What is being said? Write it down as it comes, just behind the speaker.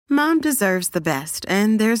Mom deserves the best,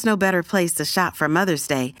 and there's no better place to shop for Mother's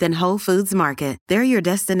Day than Whole Foods Market. They're your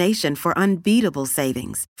destination for unbeatable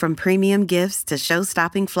savings, from premium gifts to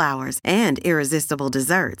show-stopping flowers and irresistible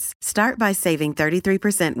desserts. Start by saving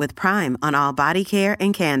 33% with Prime on all body care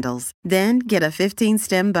and candles. Then get a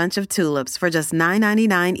 15-stem bunch of tulips for just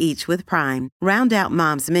 $9.99 each with Prime. Round out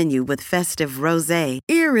Mom's menu with festive rosé,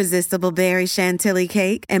 irresistible berry chantilly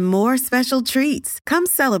cake, and more special treats. Come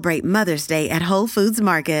celebrate Mother's Day at Whole Foods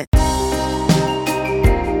Market.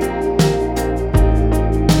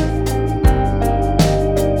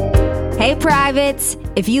 Hey, Privates!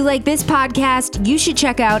 If you like this podcast, you should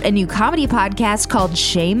check out a new comedy podcast called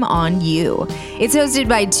Shame on You. It's hosted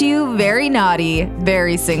by two very naughty,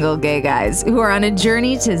 very single gay guys who are on a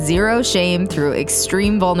journey to zero shame through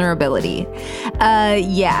extreme vulnerability.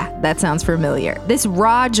 Yeah, that sounds familiar. This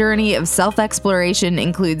raw journey of self-exploration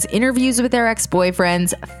includes interviews with their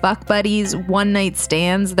ex-boyfriends, fuck buddies, one-night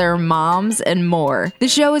stands, their moms, and more. The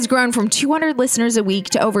show has grown from 200 listeners a week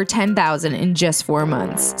to over 10,000 in just 4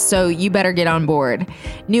 months, so you better get on board.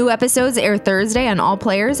 New episodes air Thursday on All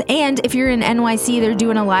Players, and if you're in NYC, they're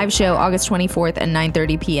doing a live show August 24th at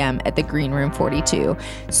 9:30 p.m. at the Green Room 42.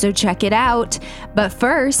 So check it out. But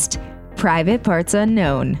first, Private Parts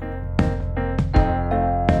Unknown.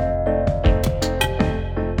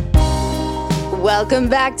 Welcome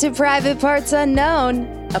back to Private Parts Unknown,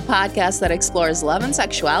 a podcast that explores love and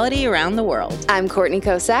sexuality around the world. I'm Courtney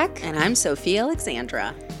Kosak. And I'm Sophia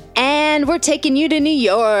Alexandra. And we're taking you to New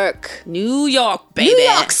York. New York, baby. New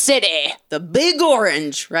York City. The Big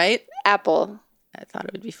Orange, right? Apple. I thought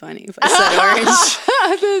it would be funny if I said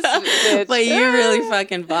orange. But you really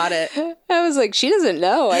fucking bought it. I was like, she doesn't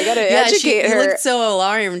know. I gotta educate her. You looked so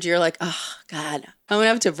alarmed. You're like, oh, God. I'm going to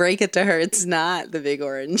have to break it to her. It's not the Big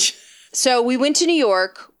Orange. So we went to New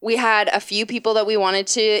York. We had a few people that we wanted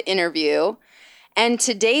to interview. And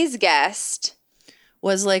today's guest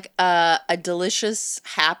was like a delicious,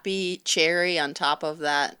 happy cherry on top of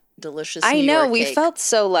that delicious New York we cake. felt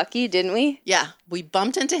so lucky, didn't we? Yeah, we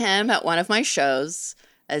bumped into him at one of my shows.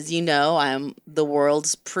 As you know, I'm the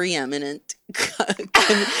world's preeminent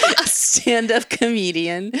stand-up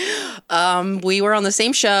comedian. We were on the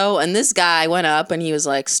same show, and this guy went up, and he was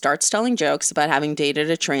like, starts telling jokes about having dated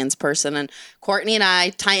a trans person, and Courtney and I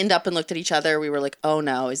tightened up and looked at each other. We were like, oh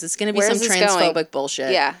no, is this going to be some transphobic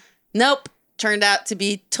bullshit? Yeah. Nope. Turned out to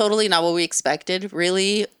be totally not what we expected.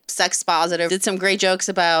 Really sex positive. Did some great jokes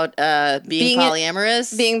about being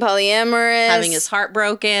polyamorous. Having his heart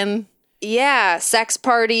broken. Yeah, sex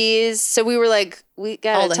parties. So we were like, we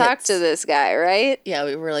got to talk to this guy, right? Yeah,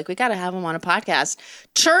 we were like, we got to have him on a podcast.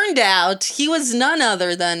 Turned out he was none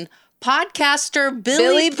other than podcaster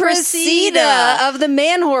Billy Procida of the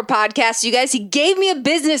Man Whore podcast. You guys, he gave me a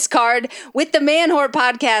business card with the Man Whore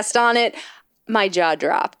podcast on it. My jaw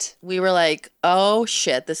dropped. We were like, oh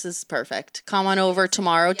shit, this is perfect. Come on over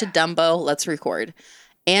tomorrow to Dumbo. Let's record.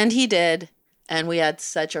 And he did. And we had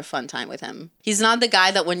such a fun time with him. He's not the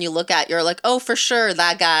guy that when you look at, you're like, oh, for sure,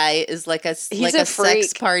 that guy is like a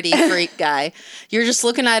sex party freak guy. You're just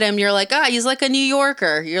looking at him, you're like, he's like a New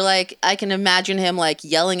Yorker. You're like, I can imagine him like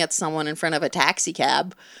yelling at someone in front of a taxi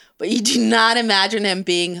cab. But you do not imagine him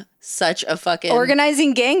being such a fucking...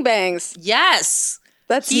 organizing gangbangs. Yes.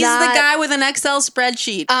 He's the guy with an Excel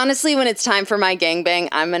spreadsheet. Honestly, when it's time for my gangbang,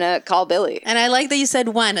 I'm going to call Billy. And I like that you said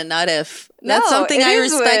when and not if. That's something I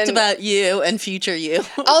respect about you and future you.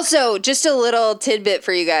 Also, just a little tidbit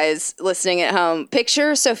for you guys listening at home.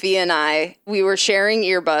 Picture Sophia and I. We were sharing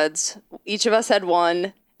earbuds. Each of us had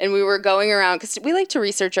one. And we were going around because we like to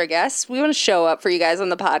research our guests. We want to show up for you guys on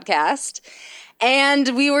the podcast.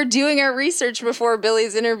 And we were doing our research before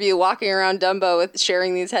Billy's interview, walking around Dumbo with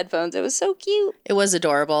sharing these headphones. It was so cute. It was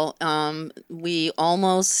adorable. We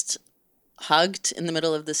almost hugged in the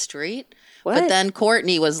middle of the street. What? But then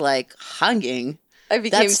Courtney was like, hugging? I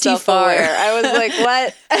became self-aware. I was like,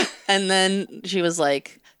 what? And then she was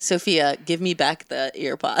like, Sophia, give me back the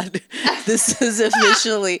earpod. This has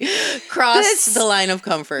officially crossed the line of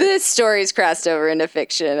comfort. This story's crossed over into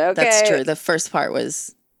fiction, okay? That's true. The first part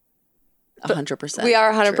was 100%. We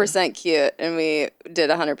are 100% cute, and we did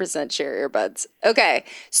 100% share earbuds. Okay,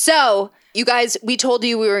 so you guys, we told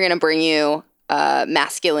you we were going to bring you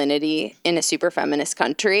masculinity in a super feminist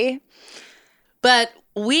country. But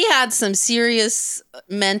we had some serious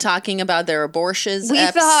men talking about their abortions. We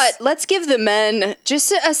thought, let's give the men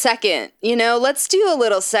just a second. You know, let's do a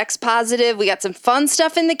little sex positive. We got some fun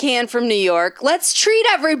stuff in the can from New York. Let's treat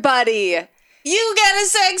everybody. You get a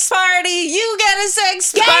sex party. You get a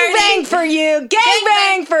sex party. Gangbang for you.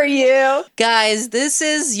 Gangbang for you. Guys, this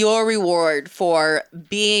is your reward for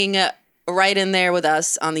being right in there with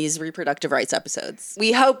us on these reproductive rights episodes.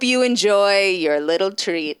 We hope you enjoy your little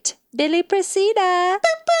treat. Billy Procida.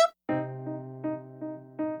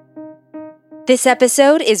 This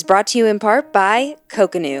episode is brought to you in part by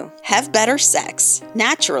Coconu. Have better sex,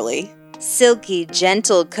 naturally. Silky,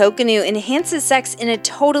 gentle Coconu enhances sex in a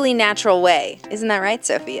totally natural way. Isn't that right,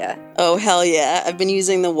 Sophia? Oh, hell yeah. I've been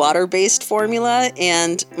using the water-based formula,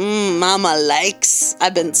 and mama likes.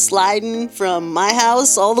 I've been sliding from my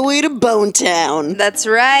house all the way to Bone Town. That's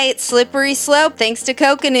right. Slippery slope thanks to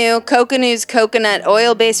Coconu. Coconu's coconut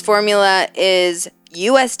oil-based formula is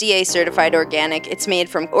USDA certified organic. It's made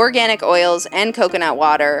from organic oils and coconut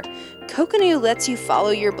water. Coconu lets you follow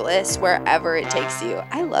your bliss wherever it takes you.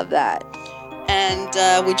 I love that.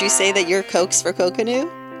 And would you say that you're Cokes for Coconu?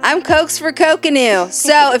 I'm Cokes for Coconu.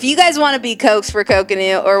 So if you guys want to be Cokes for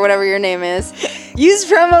Coconu or whatever your name is, use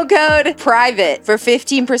promo code PRIVATE for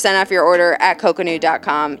 15% off your order at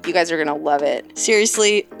coconu.com. You guys are going to love it.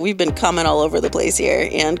 Seriously, we've been coming all over the place here,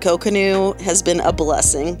 and Coconu has been a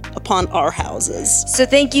blessing upon our houses. So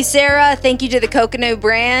thank you, Sarah. Thank you to the Coconu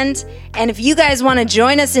brand. And if you guys want to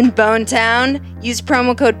join us in Bone Town, use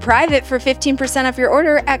promo code PRIVATE for 15% off your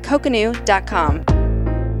order at coconu.com.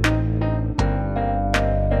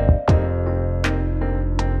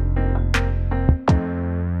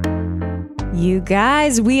 You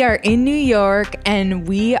guys, we are in New York, and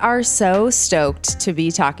we are so stoked to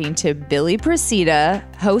be talking to Billy Procida,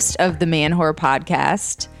 host of the Man Whore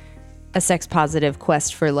podcast, a sex-positive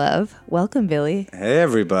quest for love. Welcome, Billy. Hey,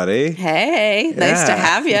 everybody. Hey, nice to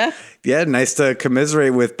have you. Yeah, nice to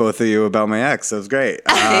commiserate with both of you about my ex. That was great.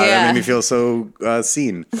 That made me feel so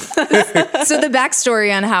seen. So the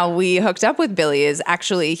backstory on how we hooked up with Billy is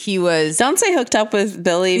actually he was... Don't say hooked up with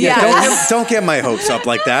Billy. Yeah, don't get my hopes up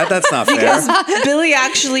like that. That's not fair. Because Billy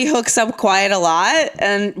actually hooks up quite a lot,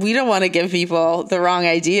 and we don't want to give people the wrong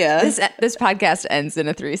idea. This podcast ends in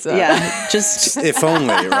a threesome. Yeah, just if only,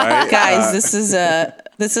 right? Guys, this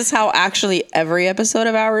is how actually every episode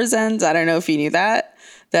of ours ends. I don't know if you knew that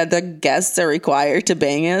the guests are required to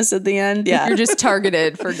bang us at the end. Yeah. You're just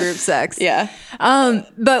targeted for group sex. Yeah.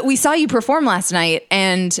 But we saw you perform last night,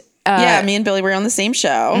 and me and Billy were on the same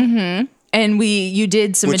show. Mm-hmm. And you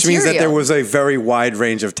did some Which material. means that there was a very wide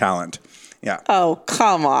range of talent. Yeah. Oh,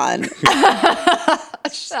 come on.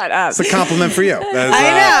 Shut up. It's a compliment for you. I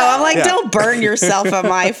know. I'm like, don't burn yourself at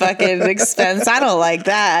my fucking expense. I don't like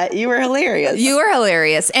that. You were hilarious. You were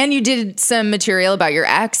hilarious. And you did some material about your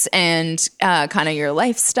ex and kind of your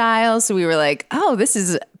lifestyle. So we were like, oh, this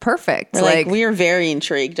is perfect. We are very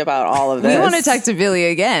intrigued about all of this. We want to talk to Billy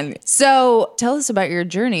again. So tell us about your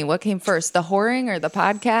journey. What came first, the whoring or the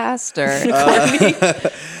podcast? Or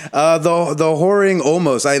the whoring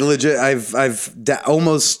almost. I've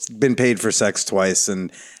almost been paid for sex twice,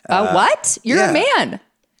 and what? You're a man,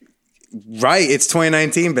 right? It's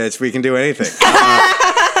 2019, bitch. We can do anything.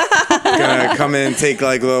 Gonna come in and take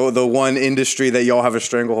like the one industry that y'all have a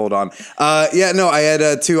stranglehold on. I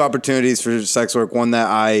had two opportunities for sex work. One that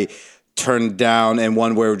I turned down, and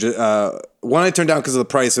one where one I turned down because of the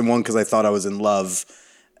price, and one because I thought I was in love.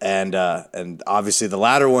 And obviously the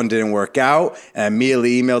latter one didn't work out. And I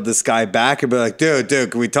immediately emailed this guy back and be like, dude,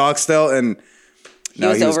 can we talk still? And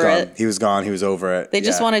no, he was over gone. it. He was gone. He was over it. They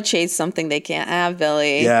just want to chase something they can't have,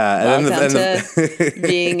 Billy. Yeah. Welcome to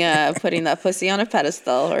being putting that pussy on a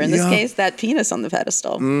pedestal, or in this case, that penis on the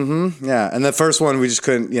pedestal. Mm-hmm. Yeah. And the first one, we just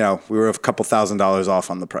couldn't, we were a couple $1,000s off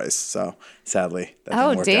on the price. So sadly, that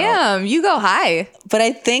didn't work out. You go high. But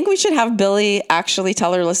I think we should have Billy actually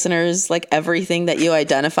tell our listeners like everything that you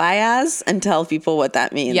identify as and tell people what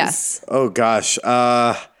that means. Yes. Oh gosh.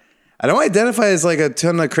 I don't identify as like a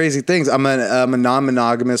ton of crazy things. I'm a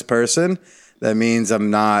non-monogamous person. That means I'm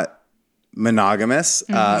not monogamous.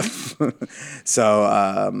 Mm-hmm.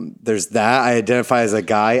 So there's that. I identify as a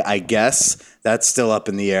guy, I guess. That's still up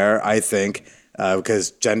in the air, I think, because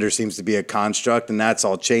gender seems to be a construct, and that's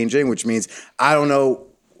all changing, which means I don't know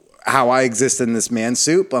how I exist in this man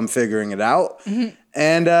soup. I'm figuring it out. Mm-hmm.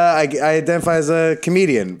 And I identify as a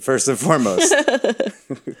comedian, first and foremost.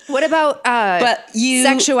 What about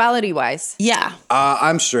sexuality-wise? Yeah.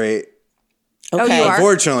 I'm straight. Okay. Oh, you are?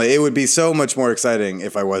 Unfortunately, it would be so much more exciting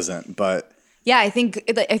if I wasn't, but... Yeah, I think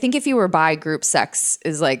if you were bi, group sex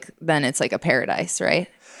is then it's like a paradise, right?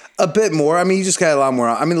 A bit more. I mean, you just got a lot more.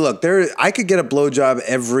 I mean, look, I could get a blowjob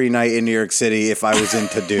every night in New York City if I was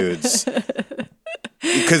into dudes.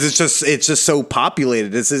 Because it's just so populated.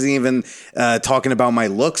 This isn't even talking about my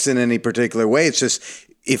looks in any particular way. It's just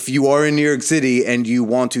if you are in New York City and you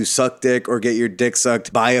want to suck dick or get your dick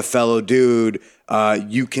sucked by a fellow dude,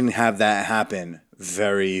 you can have that happen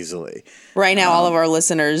very easily. Right now, all of our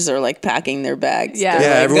listeners are like packing their bags. Yeah. They're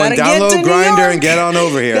Yeah, like, everyone "Gotta get download to New Grindr York. and get on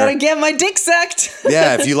over here. Gotta get my dick sucked.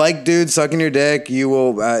 Yeah, if you like dudes sucking your dick, you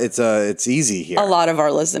will. It's easy here. A lot of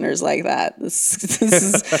our listeners like that. This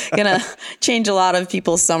is gonna change a lot of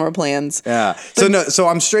people's summer plans. Yeah. So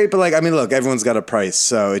I'm straight, but like, I mean, look, everyone's got a price,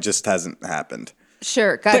 so it just hasn't happened.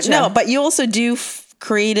 Sure, gotcha. But you also do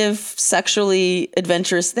creative, sexually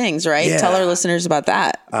adventurous things, right? Yeah. Tell our listeners about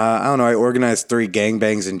that. I don't know. I organized 3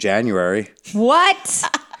 gangbangs in January. What?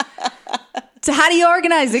 So how do you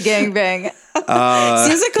organize a gangbang?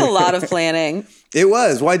 Seems like a lot of planning. It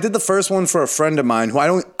was. Well, I did the first one for a friend of mine who I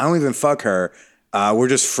don't even fuck her. We're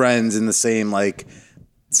just friends in the same like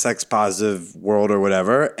sex positive world or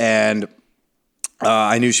whatever. And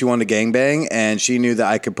I knew she wanted a gangbang, and she knew that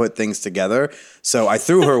I could put things together. So I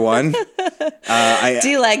threw her one. Do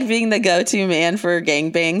you like being the go-to man for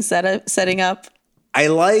gangbang setting up? I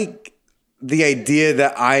like the idea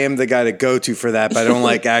that I am the guy to go to for that, but I don't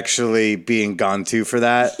like actually being gone to for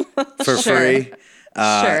that for Sure. free.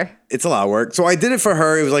 Sure. It's a lot of work. So I did it for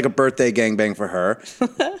her. It was like a birthday gangbang for her.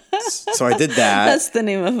 So I did that. That's the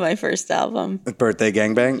name of my first album. Birthday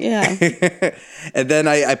gangbang. Yeah. And then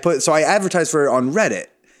I advertised for it on Reddit.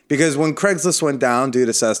 Because when Craigslist went down due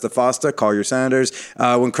to Sesta Fosta, call your senators.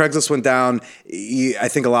 When Craigslist went down, I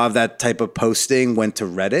think a lot of that type of posting went to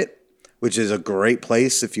Reddit, which is a great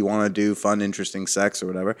place if you want to do fun, interesting sex or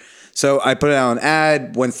whatever. So I put out an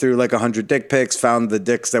ad, went through like 100 dick pics, found the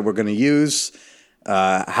dicks that we're going to use,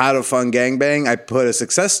 had a fun gangbang. I put a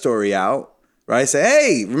success story out, right? I say,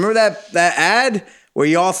 hey, remember that ad where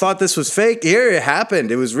you all thought this was fake? Here, it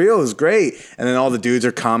happened. It was real. It was great. And then all the dudes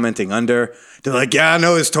are commenting under. They're like, yeah,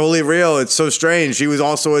 no, it's totally real. It's so strange. She was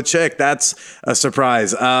also a chick. That's a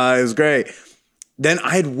surprise. It was great. Then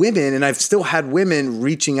I had women, and I've still had women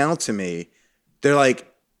reaching out to me. They're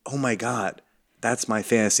like, oh my God, that's my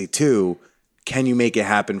fantasy too. Can you make it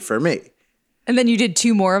happen for me? And then you did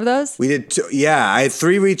 2 more of those? We did 2. Yeah, I had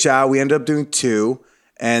 3 reach out. We ended up doing 2.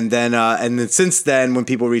 And then since then, when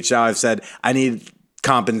people reach out, I've said, I need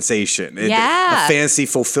compensation. Yeah. A fancy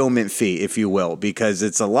fulfillment fee, if you will, because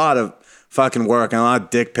it's a lot of fucking work and a lot of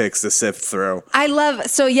dick pics to sift through.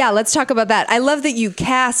 Let's talk about that. I love that you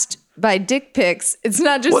cast by dick pics. It's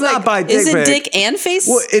not just Not by dick Is it pic. dick and face?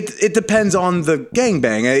 Well, it depends on the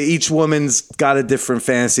gangbang. Each woman's got a different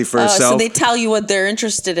fantasy for herself. So they tell you what they're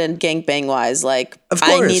interested in gangbang wise. Like, Of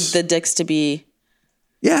I course. need the dicks to be.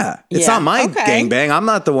 Yeah, it's Yeah, not my okay. gangbang. I'm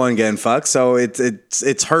not the one getting fucked, so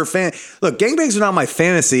it's her fan. Look, gangbangs are not my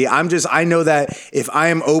fantasy. I know that if I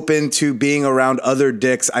am open to being around other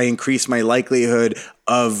dicks, I increase my likelihood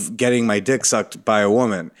of getting my dick sucked by a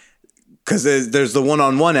woman. Because there's the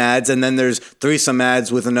one-on-one ads, and then there's threesome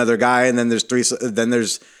ads with another guy, and then there's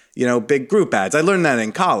big group ads. I learned that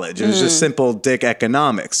in college. It was just simple dick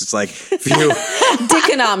economics. It's like if you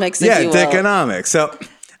Dickonomics, if yeah, you will. dickonomics. So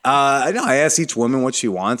I ask each woman what she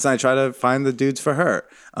wants, and I try to find the dudes for her.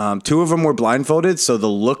 2 of them were blindfolded, so the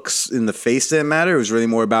looks in the face didn't matter. It was really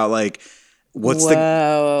more about like, what's the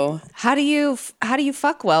Whoa. How do you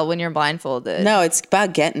fuck well when you're blindfolded? No, it's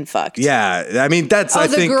about getting fucked. yeah. I mean, that's Oh, I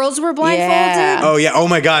the think. girls were blindfolded? Yeah. Oh yeah! Oh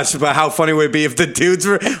my gosh! But how funny would it be if the dudes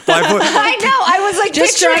were blindfolded? I know. I was like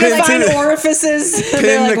Just picturing trying to like, find Pin- orifices. pin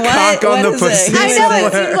They're like, the what? cock on What the is pussy. it? I know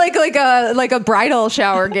it somewhere. seemed like a bridal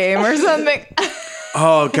shower game or something.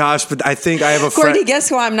 Oh gosh! But I think I have a Courtney, friend. guess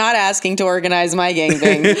who I'm not asking to organize my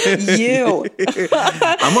gangbang? You.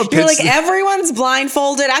 I'm a You're pitch. like, everyone's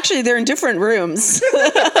blindfolded. Actually, they're in different rooms.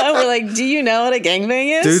 We're like, do you know what a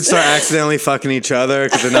gangbang is? Dudes start accidentally fucking each other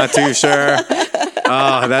because they're not too sure.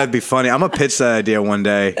 Oh, that'd be funny. I'm gonna pitch that idea one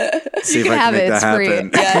day. See if can I have can make it. that It's free.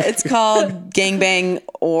 happen. Yeah, it's called gangbang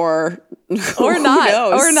or Or who not.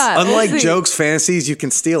 knows? Or not. We'll Unlike see. jokes, fantasies, you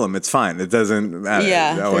can steal them. It's fine. It doesn't matter.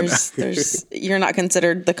 Yeah, That one- there's you're not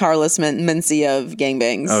considered the Carlos Mencia of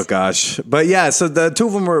gangbangs. Oh gosh, but yeah. So the 2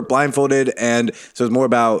 of them were blindfolded, and so it was more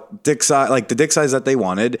about dick size, like the dick size that they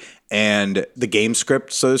wanted, and the game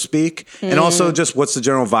script, so to speak, and also just what's the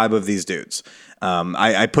general vibe of these dudes.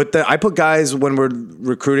 I put guys when we're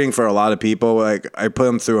recruiting for a lot of people, like I put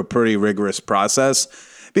them through a pretty rigorous process.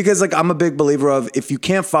 Because like I'm a big believer of if you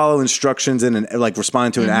can't follow instructions in like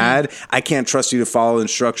respond to an ad, I can't trust you to follow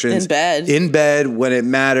instructions In bed. when it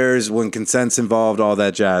matters, when consent's involved, all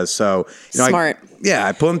that jazz. So Smart.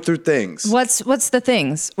 I put them through things. What's the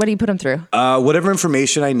things? What do you put them through? Whatever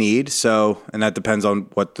information I need. So, and that depends on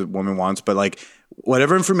what the woman wants, but like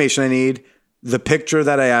whatever information I need, the picture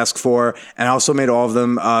that I ask for, and I also made all of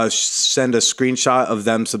them send a screenshot of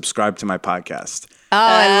them subscribe to my podcast. Oh,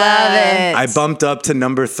 I love it. I bumped up to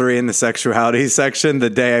number 3 in the sexuality section the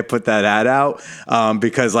day I put that ad out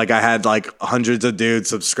because like I had like hundreds of dudes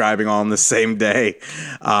subscribing all on the same day.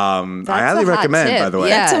 I highly recommend, by the way.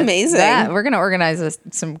 That's amazing. We're going to organize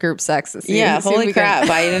some group sex this year. Yeah, See if holy we can- crap.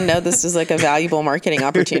 I didn't know this was like a valuable marketing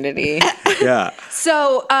opportunity. Yeah.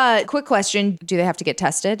 So, quick question. Do they have to get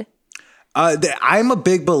tested? I'm a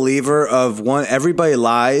big believer of one, everybody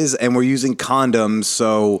lies and we're using condoms.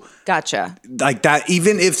 So Gotcha. like that,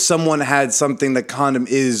 even if someone had something, the condom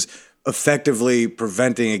is effectively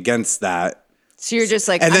preventing against that. So you're just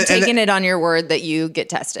like, And I'm then- and taking it on your word that you get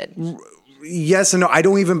tested. Yes and no. I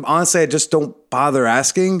don't even, honestly, I just don't bother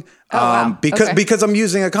asking wow. Okay. because I'm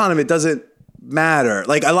using a condom. It doesn't matter.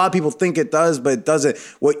 Like a lot of people think it does, but it doesn't.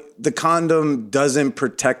 What the condom doesn't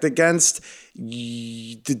protect against,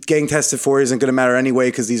 getting tested for isn't going to matter anyway,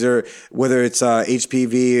 because these are, whether it's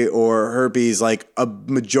HPV or herpes, like a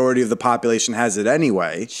majority of the population has it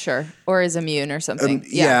anyway. Sure. Or is immune or something.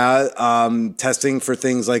 Testing for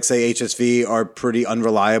things like, say, HSV are pretty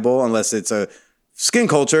unreliable unless it's a skin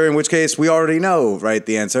culture, in which case we already know, right,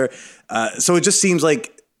 the answer. So it just seems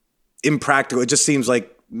like impractical. It just seems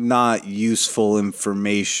like not useful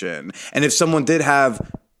information. And if someone did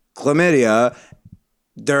have chlamydia,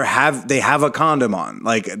 they have a condom on.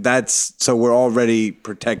 Like that's, so we're already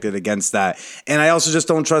protected against that. And I also just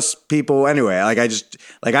don't trust people anyway. Like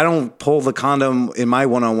I don't pull the condom in my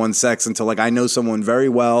one-on-one sex until like I know someone very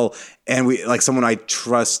well and we like someone I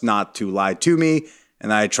trust not to lie to me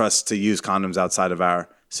and I trust to use condoms outside of our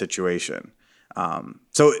situation.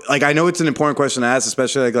 So like I know it's an important question to ask,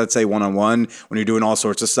 especially like let's say one-on-one when you're doing all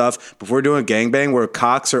sorts of stuff. But if we're doing a gangbang where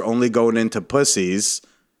cocks are only going into pussies,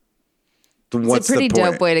 what's it's a pretty the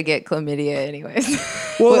point? dope way to get chlamydia anyways.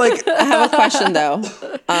 Well, like I have a question though.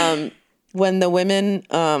 When the women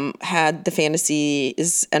had the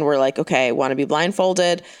fantasies and were like, okay, want to be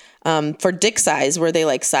blindfolded, for dick size, were they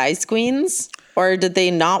like size queens? Or did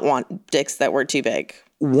they not want dicks that were too big?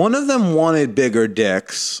 one of them wanted bigger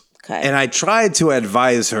dicks. Okay. And I tried to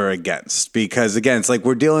advise her against, because again, it's like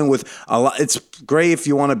we're dealing with a lot. It's great if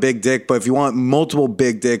you want a big dick, but if you want multiple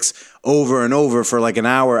big dicks over and over for like an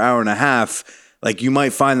hour, hour and a half, like you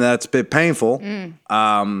might find that's a bit painful.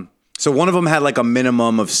 So one of them had like a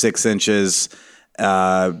minimum of 6 inches.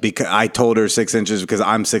 Because I told her 6 inches because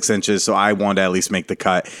I'm 6 inches, so I wanted to at least make the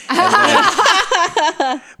cut. But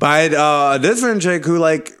I had a different chick who,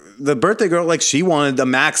 like, the birthday girl, like, she wanted a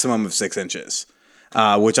maximum of 6 inches.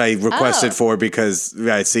 Which I requested for because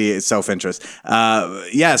I see it's self-interest.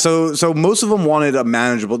 So most of them wanted a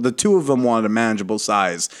manageable. The two of them wanted a manageable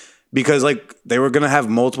size because like they were gonna have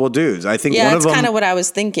multiple dudes. I think one of them. That's kind of what I was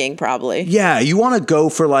thinking, probably. Yeah, you want to go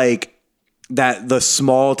for like the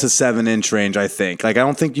small to 7 inch range. I think. Like I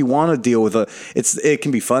don't think you want to deal with it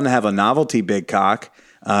can be fun to have a novelty big cock,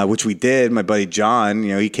 which we did. My buddy John,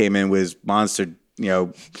 he came in with his monster.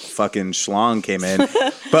 Fucking schlong came in.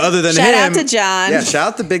 But other than shout him. out to John. Yeah, shout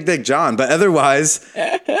out to Big Dick John. But otherwise,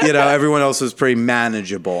 everyone else was pretty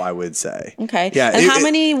manageable, I would say. Okay. Yeah. And how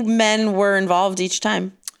many men were involved each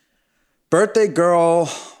time? Birthday girl,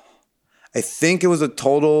 I think it was a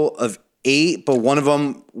total of 8, but one of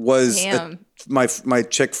them was my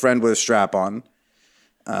chick friend with a strap on.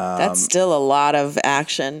 That's still a lot of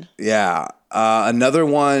action. Yeah. Another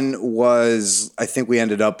one was, I think we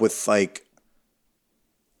ended up with like,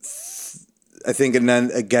 and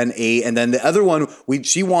then again 8, and then the other one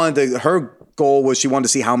her goal was she wanted to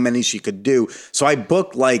see how many she could do. So I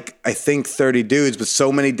booked like I think 30 dudes, but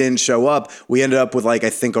so many didn't show up. We ended up with like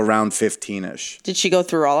I think around 15ish. Did she go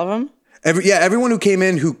through all of them? Everyone who came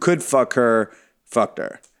in who could fucked her,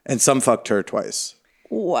 and some fucked her twice.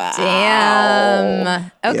 Wow.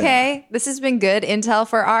 Damn. Okay. This has been good intel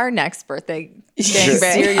for our next birthday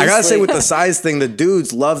gangbang. I gotta say, with the size thing, the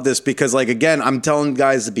dudes love this because, like, again, I'm telling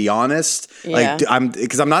guys to be honest. Yeah. Like,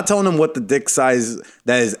 because I'm not telling them what the dick size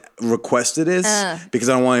that is requested is because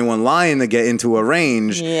I don't want anyone lying to get into a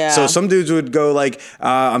range. Yeah. So some dudes would go like,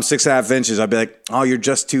 "I'm 6.5 inches." I'd be like, "Oh, you're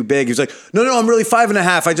just too big." He's like, "No, I'm really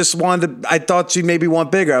 5.5. I thought you maybe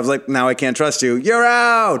want bigger." I was like, "Now I can't trust you. You're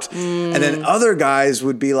out." And then other guys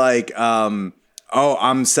would be like, "Oh,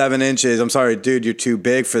 I'm 7 inches. I'm sorry, dude, you're too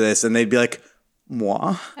big for this." And they'd be like,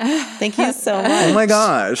 moi? Thank you so much. Oh my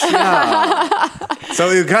gosh. Yeah. So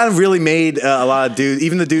it kind of really made a lot of dudes,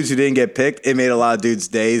 even the dudes who didn't get picked, it made a lot of dudes'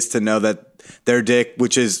 days to know that their dick,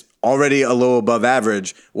 which is already a little above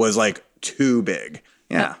average, was like too big.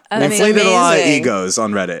 Yeah. Inflated a lot of egos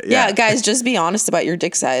on Reddit. Yeah, guys, just be honest about your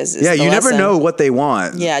dick size. Yeah, you never know what they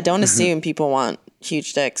want. Yeah, don't assume people want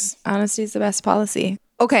huge dicks. Honesty is the best policy.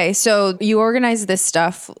 Okay, so you organize this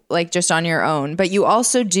stuff like just on your own, but you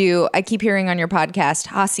also do, I keep hearing on your podcast,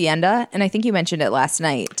 Hacienda, and I think you mentioned it last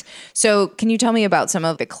night. So can you tell me about some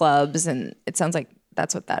of the clubs? And it sounds like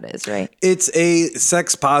that's what that is, right? It's a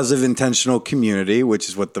sex positive intentional community, which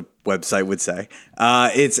is what the website would say.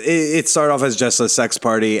 It started off as just a sex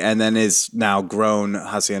party and then is now grown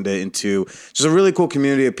Hacienda into just a really cool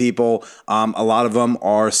community of people. A lot of them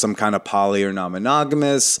are some kind of poly or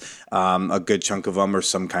non-monogamous. A good chunk of them are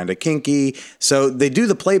some kind of kinky. So they do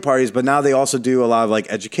the play parties, but now they also do a lot of like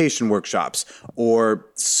education workshops or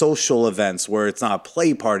social events where it's not a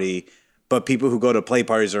play party, but people who go to play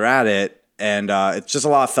parties are at it. And it's just a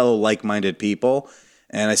lot of fellow like-minded people.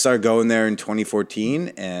 And I started going there in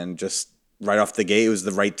 2014, and just right off the gate, it was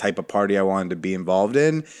the right type of party I wanted to be involved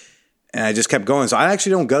in. And I just kept going. So I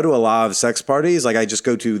actually don't go to a lot of sex parties. Like, I just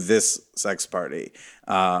go to this sex party.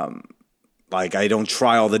 Like, I don't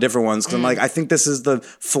try all the different ones because I'm like, I think this is the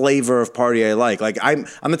flavor of party I like. Like, I'm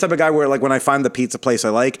the type of guy where, like, when I find the pizza place I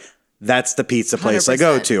like, that's the pizza place 100%. I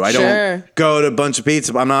go to. I don't go to a bunch of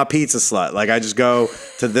pizza. I'm not a pizza slut. Like, I just go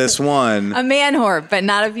to this one. A man whore, but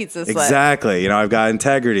not a pizza slut. Exactly. You know, I've got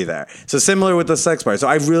integrity there. So similar with the sex party. So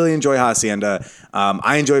I really enjoy Hacienda.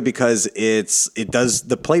 I enjoy it because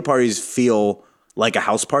the play parties feel like a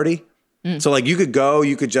house party. So like you could go,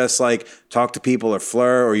 you could just like talk to people or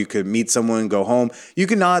flirt, or you could meet someone and go home. You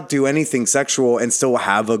could not do anything sexual and still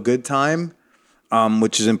have a good time.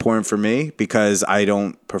 Which is important for me because I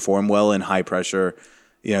don't perform well in high pressure,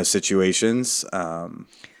 situations.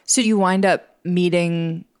 So you wind up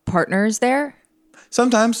meeting partners there?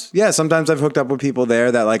 Sometimes, yeah. Sometimes I've hooked up with people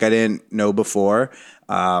there that like I didn't know before.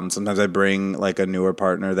 Sometimes I bring like a newer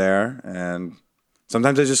partner there, and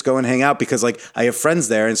sometimes I just go and hang out because like I have friends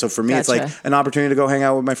there, and so for me, It's like an opportunity to go hang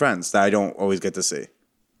out with my friends that I don't always get to see.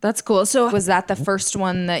 That's cool. So was that the first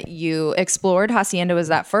one that you explored? Hacienda was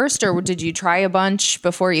that first, or did you try a bunch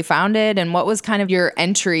before you found it? And what was kind of your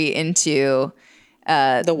entry into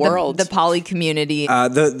the world, the poly community?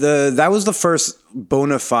 That was the first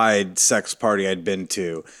bona fide sex party I'd been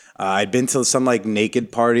to. I'd been to some like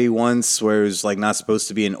naked party once where it was like not supposed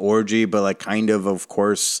to be an orgy, but like kind of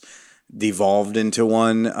course, devolved into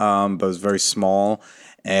one, but it was very small.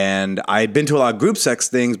 And I'd been to a lot of group sex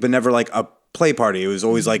things, but never like a play party. It was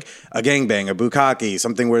always like a gangbang, a bukkake,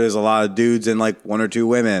 something where there's a lot of dudes and like one or two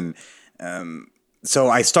women. So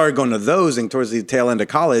I started going to those, and towards the tail end of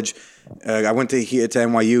college, I went to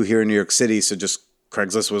NYU here in New York City. So just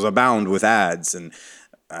Craigslist was abound with ads, and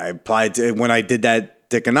I applied to, when I did that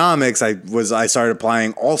Dickonomics, I started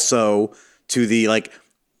applying also to the like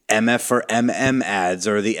MF for MM ads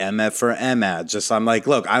or the MF for M ads. Just I'm like,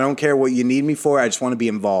 look, I don't care what you need me for. I just want to be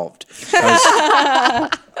involved.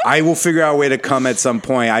 I will figure out a way to come at some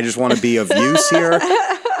point. I just want to be of use here.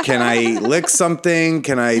 Can I lick something?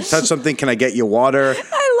 Can I touch something? Can I get you water?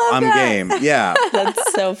 I'm that. Game. Yeah.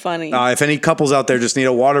 That's so funny. If any couples out there just need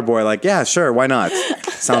a water boy, like, yeah, sure. Why not?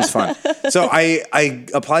 Sounds fun. So I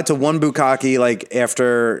applied to one bukkake like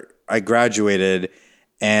after I graduated,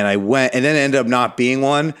 and I went, and then it ended up not being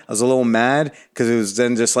one. I was a little mad because it was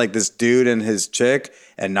then just like this dude and his chick,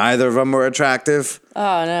 and neither of them were attractive.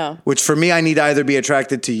 Oh, no. Which for me, I need to either be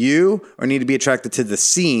attracted to you or need to be attracted to the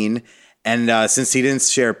scene. And since he didn't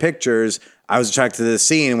share pictures, I was attracted to the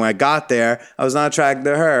scene. And when I got there, I was not attracted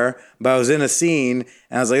to her, but I was in a scene,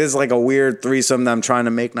 and I was like, this is like a weird threesome that I'm trying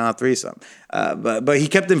to make not a threesome. But he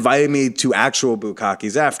kept inviting me to actual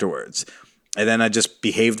bukkakes afterwards. And then I just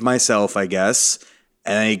behaved myself, I guess.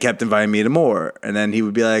 And then he kept inviting me to more. And then he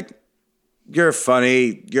would be like, you're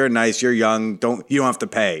funny, you're nice, you're young, you don't have to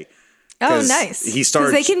pay. Oh, nice. He started.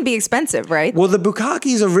 Because they can be expensive, right? Well, the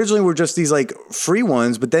bukkakes originally were just these like free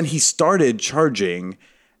ones, but then he started charging,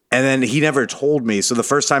 and then he never told me. So the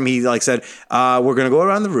first time he like said, we're going to go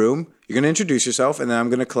around the room, you're going to introduce yourself, and then I'm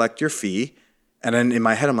going to collect your fee. And then in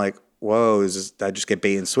my head, I'm like, whoa, did I just get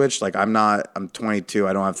bait and switched? Like I'm 22.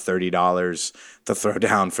 I don't have $30 to throw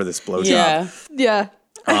down for this blowjob. Yeah.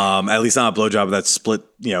 At least not a blowjob that's split,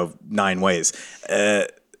 9 ways.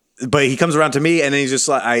 But he comes around to me, and then he's just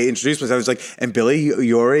like, I introduced myself. He's like, and Billy,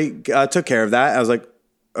 you already took care of that. I was like,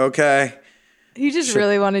 okay. He just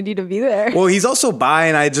really wanted you to be there. Well, he's also bi,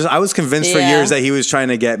 and I was convinced for years that he was trying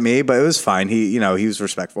to get me, but it was fine. He was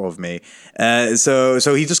respectful of me. So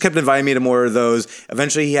he just kept inviting me to more of those.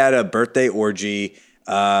 Eventually, he had a birthday orgy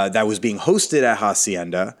that was being hosted at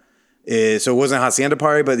Hacienda. So it wasn't a Hacienda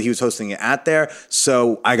party, but he was hosting it at there.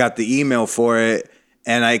 So I got the email for it,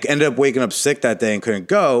 and I ended up waking up sick that day and couldn't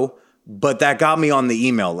go. But that got me on the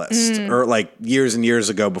email list, or like years and years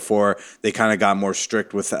ago before they kind of got more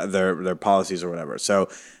strict with their policies or whatever. So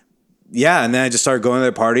yeah, and then I just started going to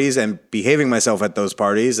their parties and behaving myself at those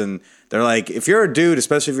parties. And they're like, if you're a dude,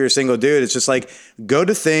 especially if you're a single dude, it's just like, go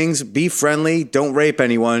to things, be friendly, don't rape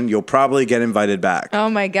anyone. You'll probably get invited back. Oh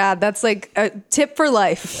my God, that's like a tip for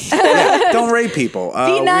life. Yeah, don't rape people.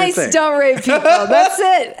 Be nice, don't rape people. That's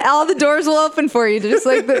it. All the doors will open for you. Just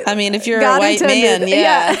like I mean, if you're God a white intended. man,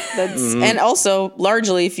 yeah. That's and also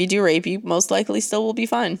largely, if you do rape, you most likely still will be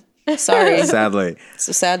fine. Sorry, Sadly. it's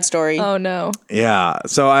a sad story. Oh no. Yeah.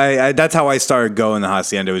 So I that's how I started going the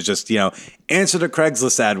Hacienda. It was just, answered a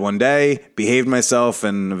Craigslist ad one day, behaved myself,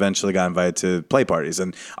 and eventually got invited to play parties.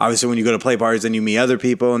 And obviously when you go to play parties, then you meet other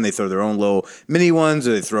people and they throw their own little mini ones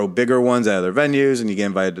or they throw bigger ones at other venues and you get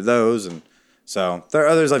invited to those. And so there are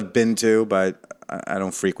others I've been to, but I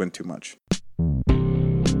don't frequent too much.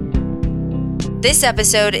 This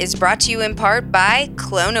episode is brought to you in part by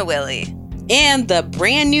Clone-A-Willy. And the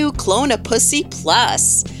brand new Clone-A-Pussy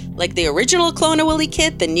Plus. Like the original Clone-A-Willy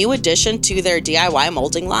kit, the new addition to their DIY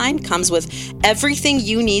molding line comes with everything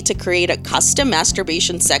you need to create a custom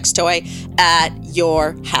masturbation sex toy at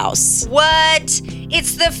your house. What?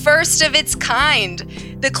 It's the first of its kind.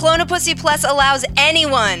 The Clone-A-Pussy Plus allows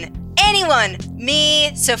anyone,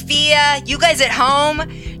 me, Sophia, you guys at home,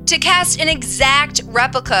 to cast an exact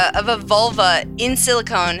replica of a vulva in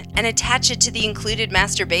silicone and attach it to the included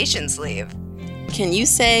masturbation sleeve. Can you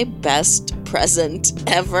say best present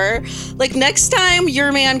ever? Like next time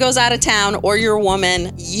your man goes out of town or your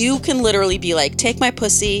woman, you can literally be like, take my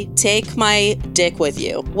pussy, take my dick with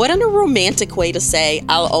you. What a romantic way to say,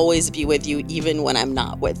 I'll always be with you even when I'm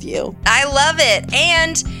not with you. I love it.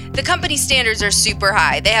 And the company standards are super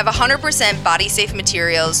high. They have 100% body safe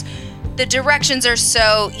materials. The directions are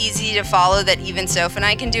so easy to follow that even Soph and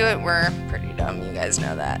I can do it. We're pretty dumb, you guys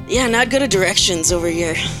know that. Yeah, not good at directions over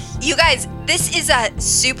here. You guys, this is a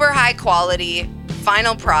super high quality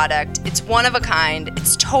final product. It's one of a kind.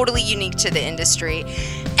 It's totally unique to the industry.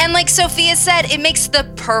 And like Sophia said, it makes the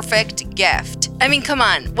perfect gift. I mean, come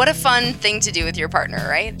on, what a fun thing to do with your partner,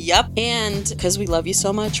 right? Yep. And because we love you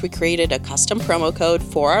so much, we created a custom promo code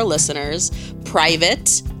for our listeners,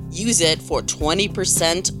 Private. Use it for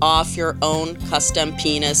 20% off your own custom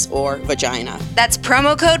penis or vagina. That's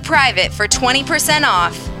promo code PRIVATE for 20%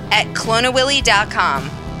 off at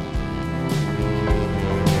cloneawilly.com.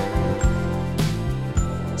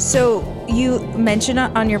 So you mentioned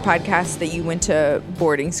on your podcast that you went to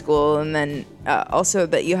boarding school and then also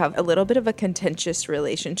that you have a little bit of a contentious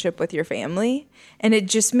relationship with your family. And it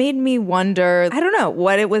just made me wonder, I don't know,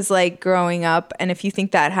 what it was like growing up and if you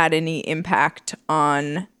think that had any impact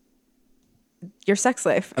on your sex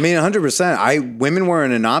life. I mean, 100%. Women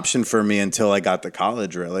weren't an option for me until I got to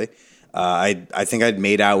college, really. I think I'd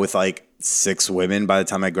made out with like 6 women by the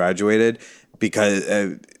time I graduated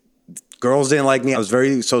because girls didn't like me. I was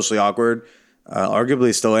very socially awkward,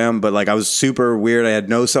 arguably still am, but like I was super weird. I had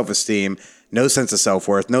no self-esteem, no sense of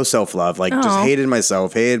self-worth, no self-love, like just hated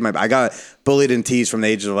myself, I got bullied and teased from the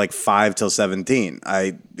ages of like 5 till 17.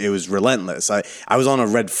 It was relentless. I was on a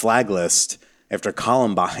red flag list after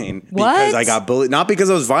Columbine because I got bullied. Not because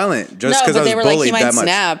I was violent, just because I was bullied like, he might that much.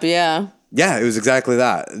 snap, yeah. Yeah, it was exactly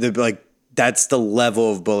that. That's the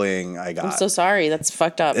level of bullying I got. I'm so sorry. That's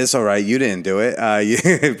fucked up. It's all right. You didn't do it.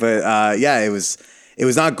 Yeah, it was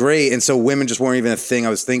not great. And so women just weren't even a thing I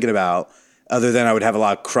was thinking about. Other than I would have a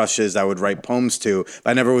lot of crushes I would write poems to. But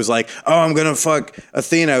I never was like, oh, I'm going to fuck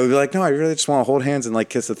Athena. I would be like, no, I really just want to hold hands and like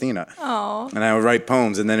kiss Athena. Oh. And I would write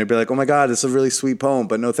poems. And then it'd be like, oh my God, this is a really sweet poem,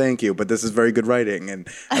 but no thank you. But this is very good writing. And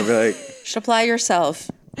I'd be like. Should apply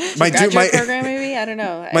yourself. My program maybe? I don't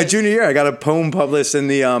know. My junior year, I got a poem published in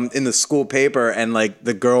the school paper. And like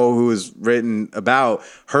the girl who was written about,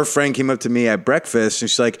 her friend came up to me at breakfast.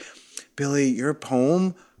 And she's like, Billy, your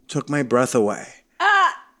poem took my breath away.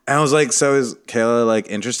 And I was like, so is Kayla like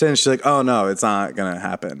interested? And she's like, oh no, it's not gonna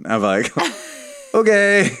happen. I'm like,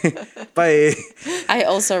 okay, bye. I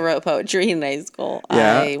also wrote poetry in high school.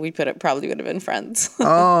 Yeah. We probably would have been friends.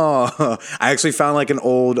 Oh, I actually found like an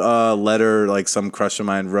old letter, like some crush of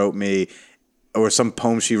mine wrote me, or some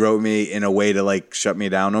poem she wrote me in a way to like shut me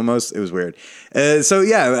down almost. It was weird. So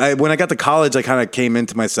yeah, when I got to college, I kind of came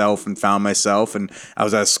into myself and found myself, and I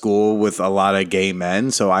was at school with a lot of gay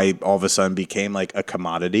men. So I all of a sudden became like a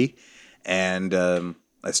commodity, and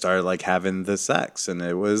I started like having the sex, and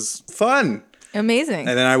it was fun. Amazing.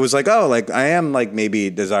 And then I was like, oh, like I am like maybe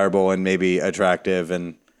desirable and maybe attractive,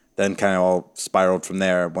 and then kind of all spiraled from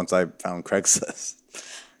there once I found Craigslist.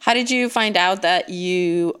 How did you find out that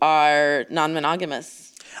you are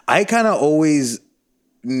non-monogamous? I kind of always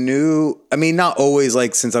knew, I mean, not always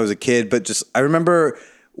like since I was a kid, but just I remember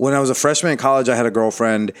when I was a freshman in college, I had a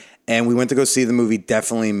girlfriend, and we went to go see the movie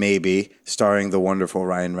Definitely Maybe, starring the wonderful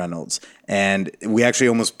Ryan Reynolds. And we actually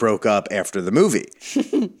almost broke up after the movie.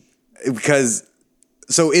 Because,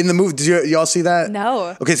 so in the movie, did y'all see that?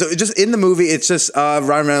 No. Okay, so just in the movie, it's just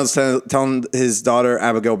Ryan Reynolds telling his daughter,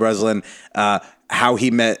 Abigail Breslin, how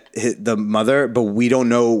he met the mother, but we don't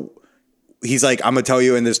know. He's like, I'm going to tell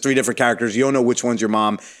you, and there's 3 different characters. You don't know which one's your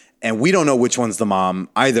mom. And we don't know which one's the mom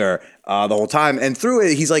either the whole time. And through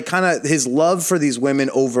it, he's like kind of his love for these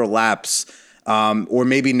women overlaps or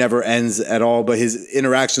maybe never ends at all. But his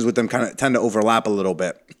interactions with them kind of tend to overlap a little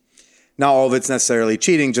bit. Not all of it's necessarily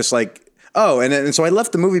cheating, just like, and so I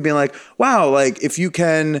left the movie being like, wow, like if you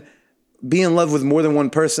can be in love with more than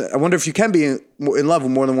one person, I wonder if you can be in love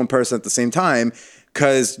with more than one person at the same time,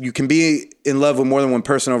 because you can be in love with more than one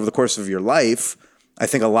person over the course of your life. I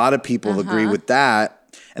think a lot of people agree with that.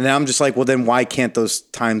 And then I'm just like, well, then why can't those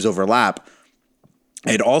times overlap?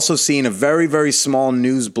 I had also seen a very, very small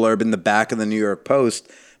news blurb in the back of the New York Post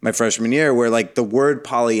my freshman year where like the word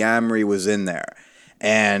polyamory was in there.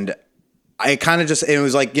 And I kind of just, it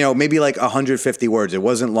was like, maybe like 150 words. It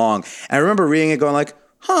wasn't long. And I remember reading it going like,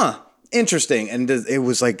 interesting. And it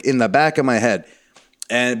was like in the back of my head.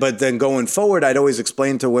 But then going forward, I'd always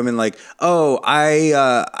explain to women like,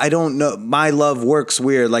 I don't know. My love works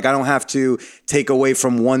weird. Like I don't have to take away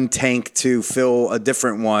from one tank to fill a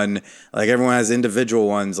different one. Like everyone has individual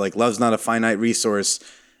ones. Like love's not a finite resource.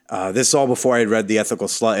 This is all before I had read The Ethical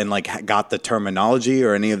Slut and like got the terminology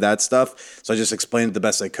or any of that stuff. So I just explained it the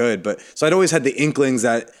best I could. But so I'd always had the inklings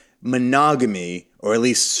that monogamy, or at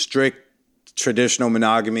least strict traditional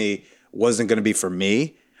monogamy, wasn't going to be for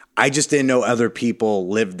me. I just didn't know other people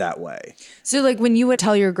lived that way. So like when you would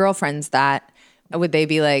tell your girlfriends that, would they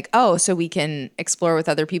be like, oh, so we can explore with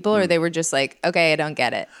other people? Or they were just like, okay, I don't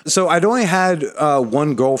get it. So I'd only had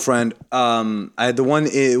one girlfriend. I had the one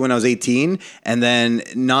when I was 18 and then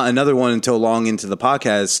not another one until long into the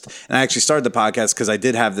podcast. And I actually started the podcast because I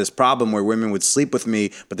did have this problem where women would sleep with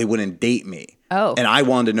me, but they wouldn't date me. Oh. And I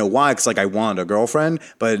wanted to know why, because like I wanted a girlfriend,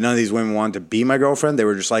 but none of these women wanted to be my girlfriend. They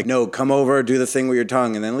were just like, no, come over, do the thing with your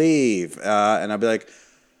tongue, and then leave. And I'd be like,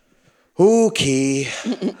 okay.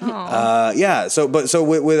 Yeah. So with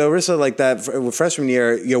Arissa like that, with freshman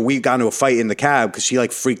year, we got into a fight in the cab because she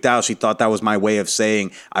like freaked out. She thought that was my way of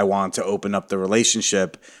saying I wanted to open up the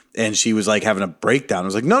relationship. And she was like having a breakdown. I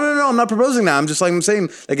was like, no, I'm not proposing that. I'm saying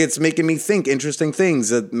like it's making me think interesting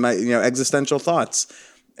things, my existential thoughts.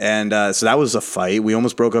 And so that was a fight. We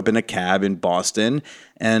almost broke up in a cab in Boston.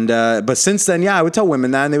 And but since then, I would tell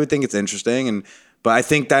women that, and they would think it's interesting. But I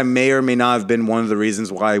think that may or may not have been one of the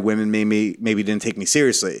reasons why women maybe didn't take me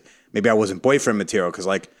seriously. Maybe I wasn't boyfriend material because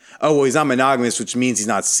like, oh, well, he's not monogamous, which means he's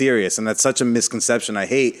not serious. And that's such a misconception I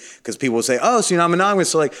hate because people will say, oh, so you're not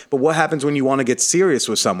monogamous. So like, but what happens when you want to get serious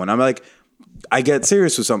with someone? I'm like, I get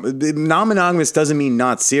serious with someone. Non-monogamous doesn't mean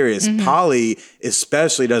not serious. Mm-hmm. Poly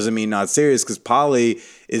especially doesn't mean not serious because poly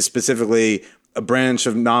is specifically a branch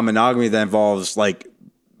of non-monogamy that involves like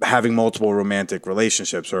having multiple romantic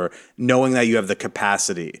relationships or knowing that you have the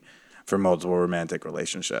capacity for multiple romantic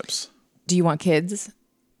relationships. Do you want kids?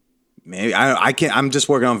 Maybe I can't. I'm just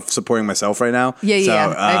working on supporting myself right now.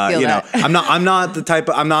 Yeah. I feel that. I'm not the type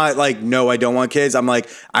of. I'm not like no. I don't want kids. I'm like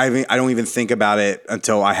I don't even think about it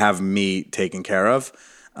until I have me taken care of.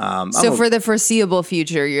 So for the foreseeable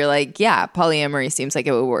future, you're like, yeah, polyamory seems like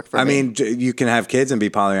it would work for me. I mean, you can have kids and be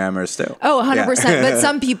polyamorous too. Oh, 100%. Yeah. But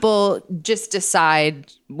some people just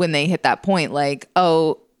decide when they hit that point, like,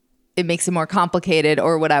 oh, it makes it more complicated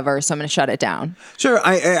or whatever, so I'm going to shut it down. Sure.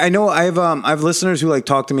 I know I have listeners who like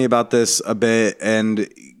talk to me about this a bit, and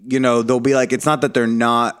they'll be like, it's not that they're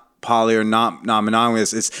not poly or not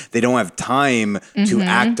monogamous, it's they don't have time to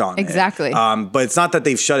act on it. Exactly. But it's not that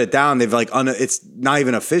they've shut it down. They've like it's not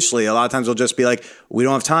even officially. A lot of times they'll just be like, we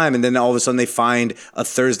don't have time, and then all of a sudden they find a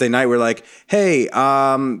Thursday night where like, hey,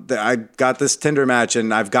 I got this Tinder match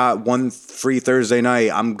and I've got one free Thursday night.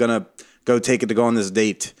 I'm gonna go on this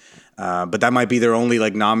date. But that might be their only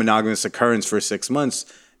like non-monogamous occurrence for 6 months,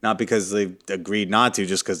 not because they've agreed not to,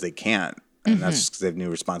 just because they can't. And that's just because they have new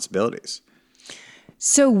responsibilities.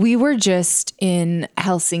 So we were just in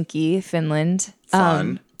Helsinki, Finland.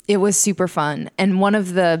 Fun. It was super fun. And one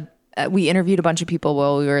of the, we interviewed a bunch of people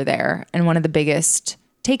while we were there. And one of the biggest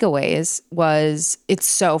takeaways was it's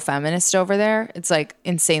so feminist over there. It's like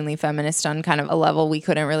insanely feminist on kind of a level we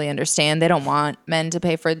couldn't really understand. They don't want men to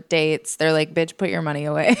pay for dates. They're like, bitch, put your money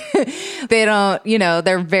away. They don't,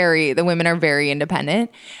 the women are very independent.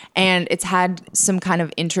 And it's had some kind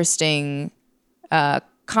of interesting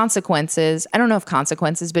consequences. I don't know if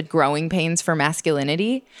consequences, but growing pains for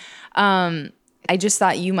masculinity. I just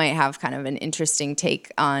thought you might have kind of an interesting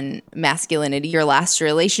take on masculinity. Your last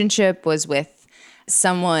relationship was with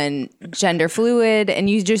someone gender fluid, and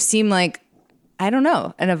you just seem like, I don't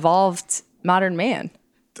know, an evolved modern man.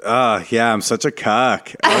 Yeah, I'm such a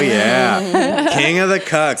cuck. Oh yeah, king of the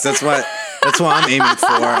cucks. That's what I'm aiming for.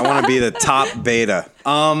 I want to be the top beta.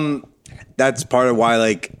 That's part of why,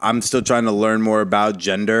 like, I'm still trying to learn more about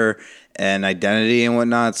gender and identity and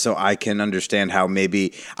whatnot, so I can understand how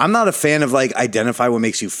maybe I'm not a fan of like identify what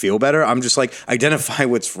makes you feel better. I'm just like identify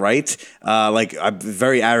what's right. Like I'm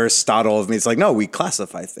very Aristotle of me. It's like, no, we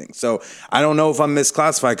classify things. So I don't know if I'm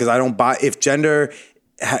misclassified because I don't buy if gender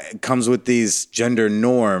comes with these gender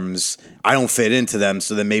norms. I don't fit into them,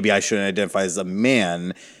 so then maybe I shouldn't identify as a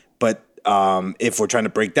man. But if we're trying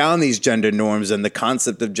to break down these gender norms and the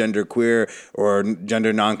concept of gender queer or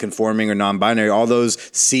gender non-conforming or non-binary, all those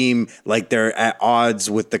seem like they're at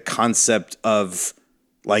odds with the concept of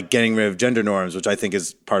like getting rid of gender norms, which I think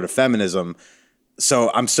is part of feminism.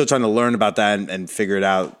 So I'm still trying to learn about that and figure it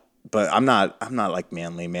out. But I'm not like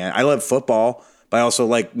manly, man. I love football, but I also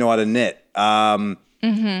like know how to knit.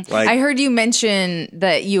 Like, I heard you mention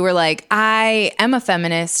that you were like, I am a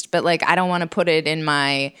feminist, but like I don't want to put it in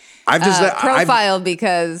my profile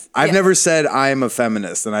because I've never said I'm a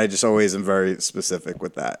feminist, and I just always am very specific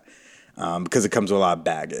with that because it comes with a lot of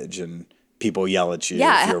baggage and people yell at you.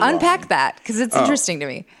 Yeah, if you're unpack wrong. that because it's interesting to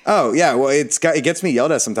me. Oh yeah, well it gets me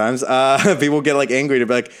yelled at sometimes. People get like angry to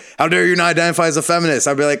be like, "How dare you not identify as a feminist?"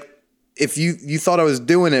 I'd be like, if you thought I was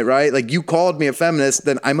doing it right, like you called me a feminist,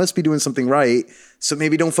 then I must be doing something right. So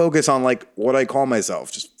maybe don't focus on like what I call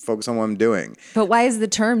myself. Just focus on what I'm doing. But why is the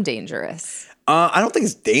term dangerous? I don't think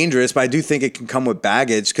it's dangerous, but I do think it can come with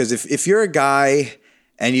baggage. Because if you're a guy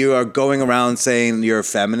and you are going around saying you're a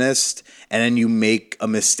feminist and then you make a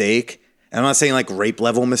mistake, and I'm not saying like rape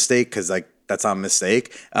level mistake because like that's not a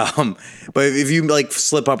mistake. But if you like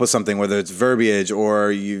slip up with something, whether it's verbiage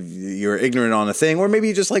or you're ignorant on a thing, or maybe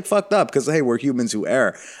you just like fucked up because hey, we're humans who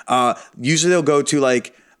err. Usually they'll go to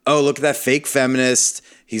like, oh, look at that fake feminist.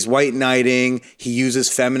 He's white knighting. He uses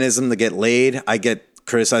feminism to get laid. I get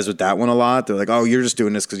criticized with that one a lot. They're like, oh, you're just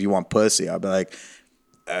doing this because you want pussy. I'll be like,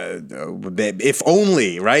 if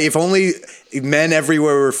only, right? If only men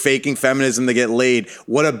everywhere were faking feminism to get laid,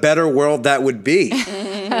 what a better world that would be.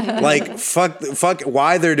 Like, fuck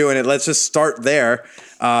why they're doing it. Let's just start there.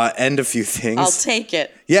 End a few things. I'll take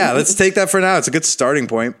it. Yeah, let's take that for now. It's a good starting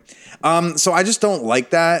point. So I just don't like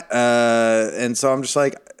that. And so I'm just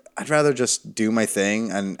like, I'd rather just do my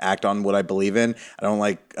thing and act on what I believe in. I don't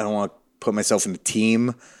want to put myself in a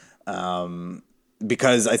team.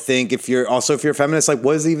 Because I think if you're a feminist, like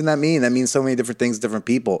what does even that mean? That means so many different things to different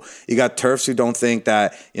people. You got TERFs who don't think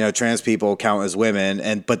that, trans people count as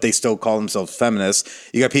women but they still call themselves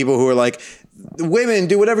feminists. You got people who are like, women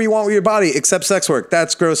do whatever you want with your body except sex work.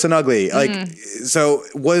 That's gross and ugly. Mm-hmm. Like, so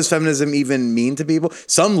what does feminism even mean to people?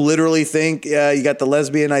 Some literally think you got the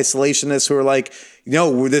lesbian isolationists who are like,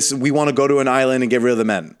 we want to go to an island and get rid of the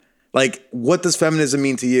men. Like, what does feminism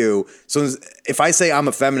mean to you? So if I say I'm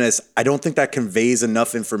a feminist, I don't think that conveys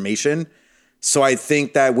enough information. So I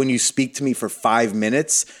think that when you speak to me for 5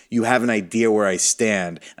 minutes, you have an idea where I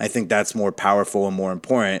stand. I think that's more powerful and more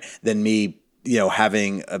important than me,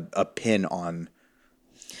 having a pin on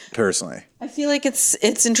personally. I feel like it's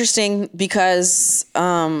interesting because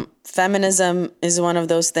feminism is one of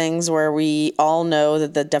those things where we all know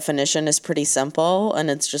that the definition is pretty simple and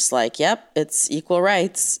it's just like, yep, it's equal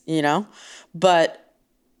rights, But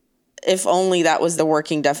if only that was the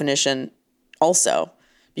working definition also,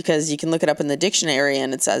 because you can look it up in the dictionary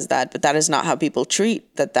and it says that, but that is not how people treat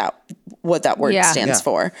what that word stands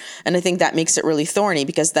for. And I think that makes it really thorny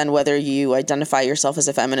because then whether you identify yourself as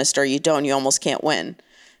a feminist or you don't, you almost can't win.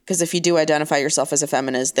 Because if you do identify yourself as a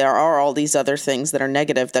feminist, there are all these other things that are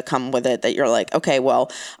negative that come with it that you're like, okay,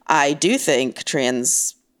 well, I do think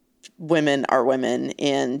trans women are women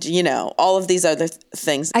and, all of these other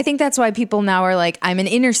things. I think that's why people now are like, I'm an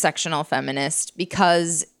intersectional feminist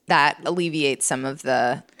because that alleviates some of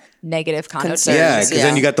the negative connotations. Yeah, because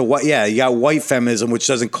then you got you got white feminism, which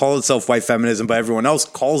doesn't call itself white feminism, but everyone else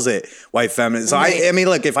calls it white feminism. So right. I mean,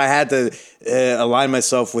 look, if I had to align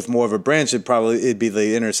myself with more of a branch, it'd be the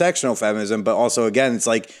intersectional feminism. But also, again, it's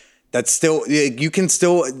like that's still you can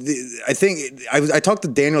still. I think I talked to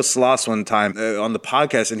Daniel Sloss one time on the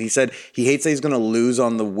podcast, and he said he hates that he's going to lose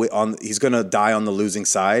he's going to die on the losing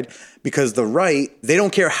side. Because the right, they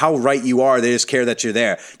don't care how right you are. They just care that you're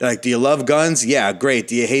there. They're like, do you love guns? Yeah, great.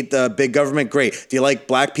 Do you hate the big government? Great. Do you like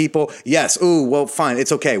black people? Yes. Ooh, well, fine.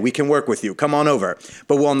 It's okay. We can work with you. Come on over.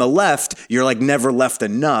 But on the left, you're like never left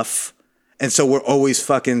enough. And so we're always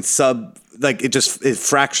fucking like it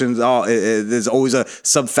fractions all. There's always a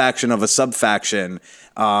subfaction of a subfaction.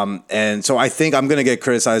 And so I think I'm going to get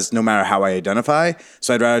criticized no matter how I identify.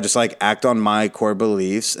 So I'd rather just like act on my core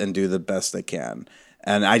beliefs and do the best I can.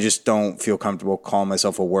 And I just don't feel comfortable calling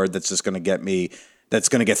myself a word that's just going to that's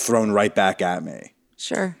going to get thrown right back at me.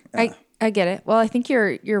 Sure. Yeah. I get it. Well, I think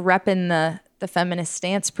you're repping the feminist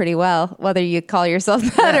stance pretty well, whether you call yourself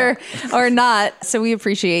that or not. So we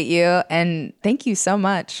appreciate you. And thank you so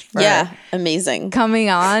much for amazing coming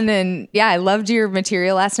on. And I loved your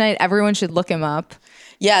material last night. Everyone should look him up.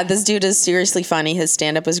 Yeah, this dude is seriously funny. His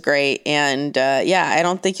stand-up was great. And I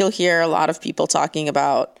don't think you'll hear a lot of people talking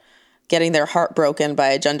about getting their heart broken by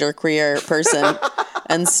a genderqueer person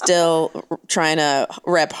and still trying to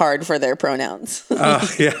rep hard for their pronouns.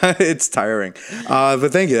 Yeah, it's tiring. But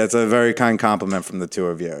thank you. That's a very kind compliment from the two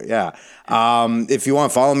of you. Yeah. If you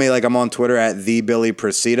want to follow me, like I'm on Twitter at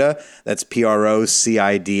 @TheBillyProcida. That's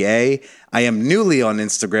PROCIDA. I am newly on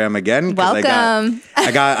Instagram again. Welcome.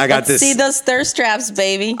 I got this. See those thirst traps,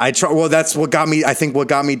 baby. Well, that's what got me. I think what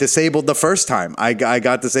got me disabled the first time. I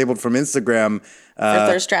got disabled from Instagram. For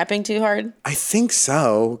thirst trapping too hard? I think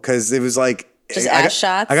so, because it was like just ass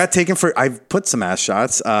shots. I got taken for. I put some ass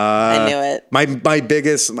shots. I knew it. My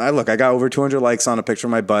biggest. I got over 200 likes on a picture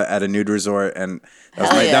of my butt at a nude resort, and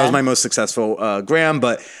that was my most successful gram.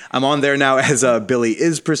 But I'm on there now as Billy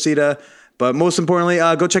is Procida. But most importantly,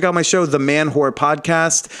 go check out my show, The Man Whore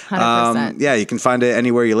Podcast. 100%. You can find it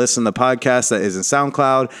anywhere you listen to podcasts. That is in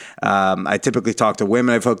SoundCloud. I typically talk to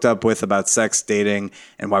women I've hooked up with about sex, dating,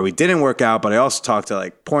 and why we didn't work out. But I also talk to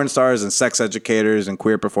like porn stars and sex educators and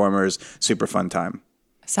queer performers. Super fun time.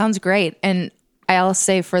 Sounds great. And I'll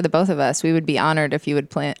say for the both of us, we would be honored if you would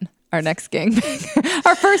plan our next gangbang,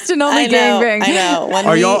 our first and only gangbang. I know.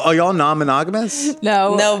 Are y'all non-monogamous?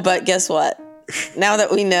 No, but guess what? Now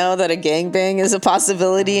that we know that a gangbang is a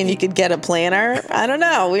possibility and you could get a planner, I don't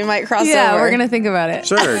know. We might cross over. Yeah, we're gonna think about it.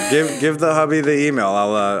 Sure, give the hubby the email.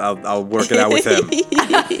 I'll work it out with him.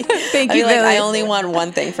 Thank you, Billy. I only want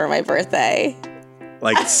one thing for my birthday.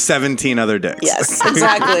 Like 17 other dicks. Yes,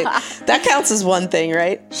 exactly. That counts as one thing,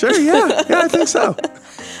 right? Sure, yeah, I think so.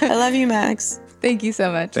 I love you, Max. Thank you so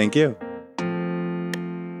much. Thank you.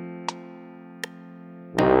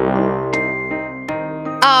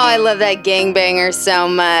 Oh, I love that gangbanger so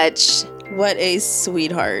much. What a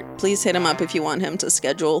sweetheart. Please hit him up if you want him to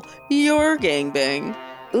schedule your gangbang.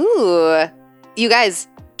 Ooh. You guys,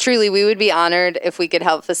 truly, we would be honored if we could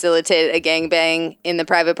help facilitate a gangbang in the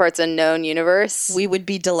Private Parts Unknown universe. We would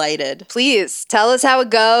be delighted. Please, tell us how it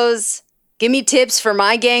goes. Give me tips for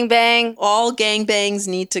my gangbang. All gangbangs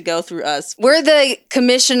need to go through us. We're the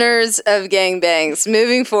commissioners of gangbangs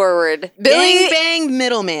moving forward. Billy. Gangbang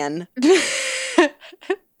middleman.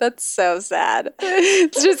 That's so sad.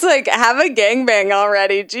 It's just like, have a gangbang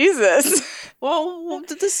already. Jesus. Well,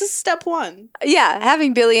 this is step one. Yeah,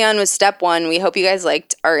 having Billy on was step one. We hope you guys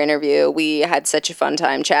liked our interview. We had such a fun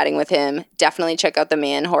time chatting with him. Definitely check out the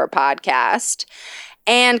Man Whore Podcast.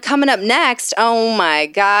 And coming up next, oh my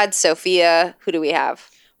God, Sophia, who do we have?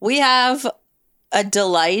 We have a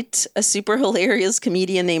delight, a super hilarious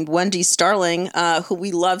comedian named Wendy Starling, who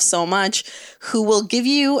we love so much, who will give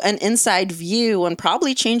you an inside view and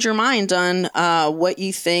probably change your mind on what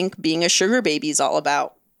you think being a sugar baby is all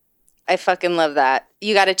about. I fucking love that.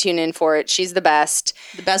 You got to tune in for it. She's the best.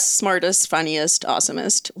 The best, smartest, funniest,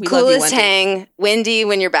 awesomest. We Coolest love you, Wendy. hang. Wendy,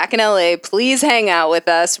 when you're back in LA, please hang out with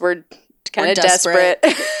us. We're kind of desperate.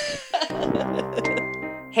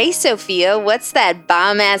 Hey, Sophia, what's that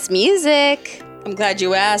bomb-ass music? I'm glad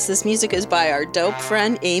you asked. This music is by our dope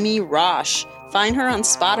friend, Amy Rosh. Find her on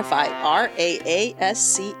Spotify,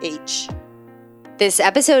 RAASCH. This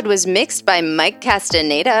episode was mixed by Mike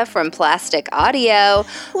Castaneda from Plastic Audio.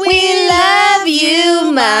 We love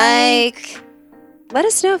you, Mike. Let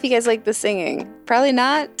us know if you guys like the singing. Probably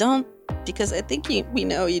not. Don't, because I think we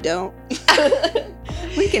know you don't.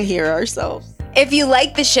 We can hear ourselves. If you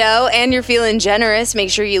like the show and you're feeling generous, make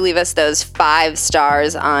sure you leave us those 5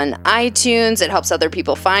 stars on iTunes. It helps other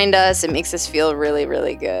people find us. It makes us feel really,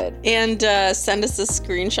 really good. And send us a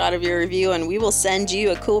screenshot of your review, and we will send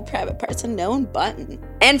you a cool Private Parts Unknown button.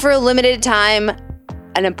 And for a limited time,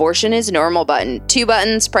 an abortion is normal button. 2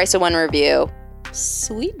 buttons, price of 1 review.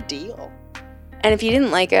 Sweet deal. And if you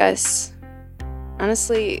didn't like us,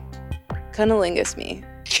 honestly, cunnilingus me.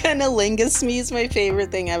 Cunnilingus me is my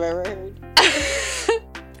favorite thing I've ever heard.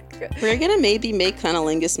 We're gonna maybe make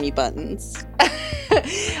cunnilingus me buttons.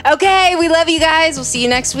 Okay, we love you guys. We'll see you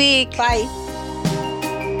next week. Bye.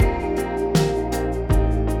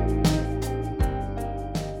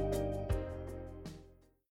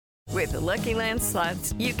 With the Lucky Land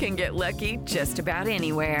Slots, you can get lucky just about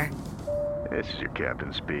anywhere. This is your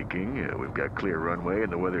captain speaking. We've got clear runway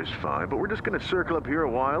and the weather's fine, but we're just going to circle up here a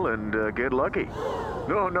while and get lucky.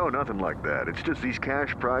 No, nothing like that. It's just these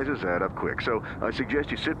cash prizes add up quick. So I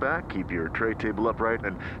suggest you sit back, keep your tray table upright,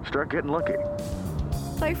 and start getting lucky.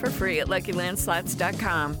 Play for free at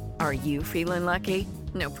LuckyLandSlots.com. Are you feeling lucky?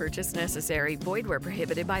 No purchase necessary. Void where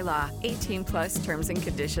prohibited by law. 18+ terms and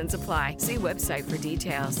conditions apply. See website for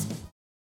details.